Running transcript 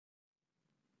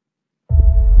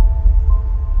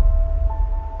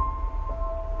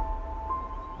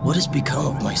What has become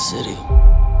of my city?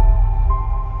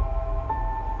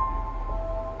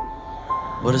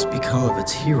 What has become of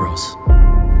its heroes?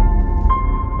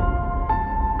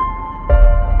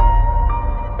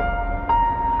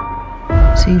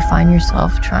 So you find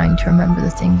yourself trying to remember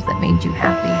the things that made you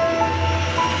happy.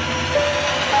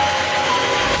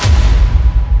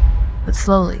 But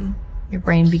slowly, your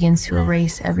brain begins to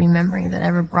erase every memory that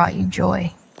ever brought you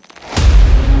joy.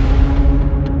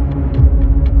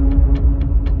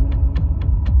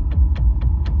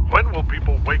 When will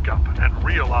people wake up and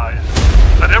realize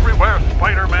that everywhere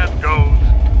Spider-Man goes,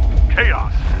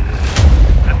 chaos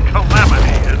and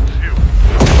calamity ensue?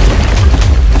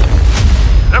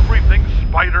 Everything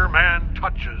Spider-Man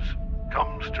touches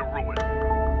comes to ruin.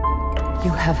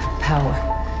 You have power,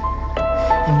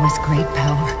 and with great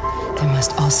power, there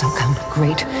must also come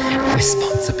great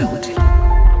responsibility.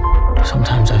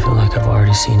 Sometimes I feel like I've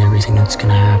already seen everything that's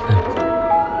gonna happen.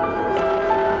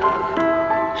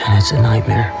 And it's a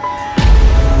nightmare.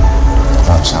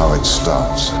 That's how it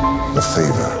starts. The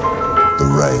fever, the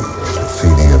rage, the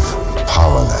feeling of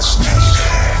powerlessness.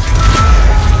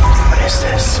 What is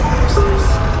this?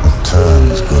 It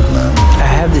turns, good man. I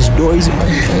have this noise in my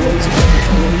head.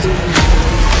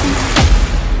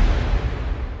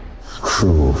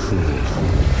 Cruel.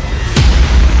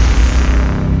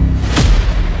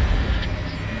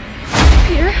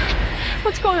 Peter,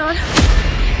 what's going on?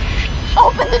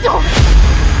 Open the door!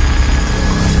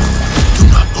 Do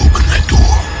not open that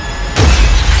door.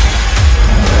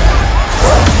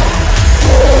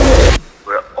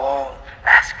 We're all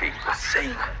asking the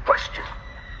same question.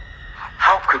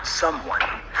 How could someone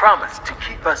promise to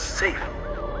keep us safe,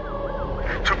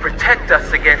 to protect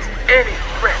us against any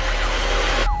threat,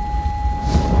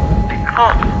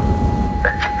 become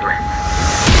that threat?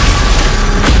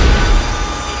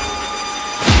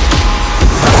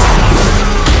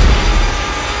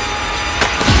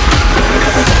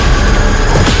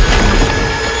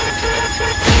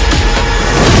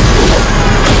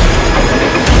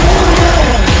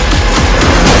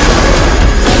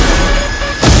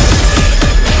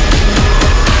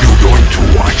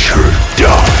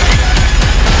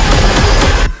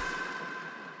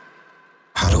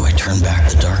 How do I turn back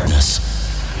the darkness?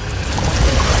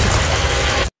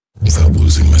 Without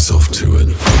losing myself to it.